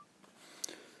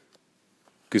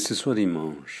Que ce soit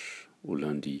dimanche ou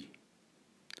lundi,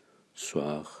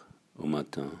 soir ou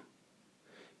matin,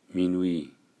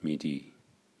 minuit, midi,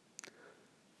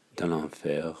 dans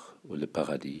l'enfer ou le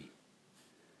paradis,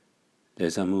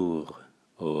 les amours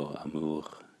aux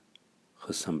amours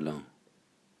ressemblants.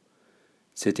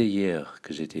 C'était hier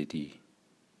que je t'ai dit,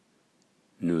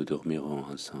 nous dormirons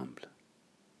ensemble.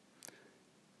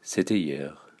 C'était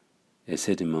hier, et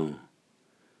c'est demain,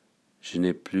 je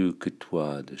n'ai plus que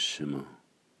toi de chemin.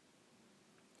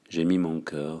 J'ai mis mon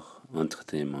cœur entre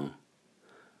tes mains,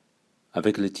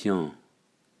 avec le tien,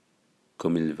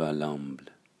 comme il va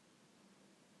l'amble.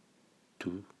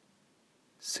 Tout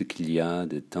ce qu'il y a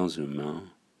de temps humain,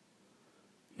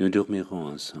 nous dormirons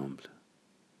ensemble.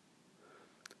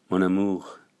 Mon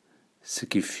amour, ce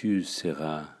qui fut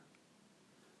sera,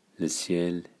 le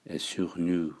ciel est sur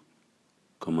nous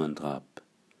comme un drap.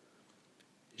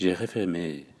 J'ai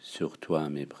refermé sur toi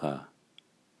mes bras,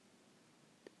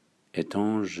 et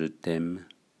tant je t'aime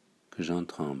que j'en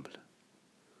tremble,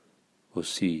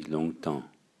 aussi longtemps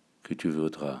que tu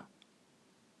voudras,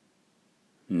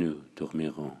 nous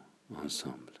dormirons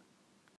ensemble.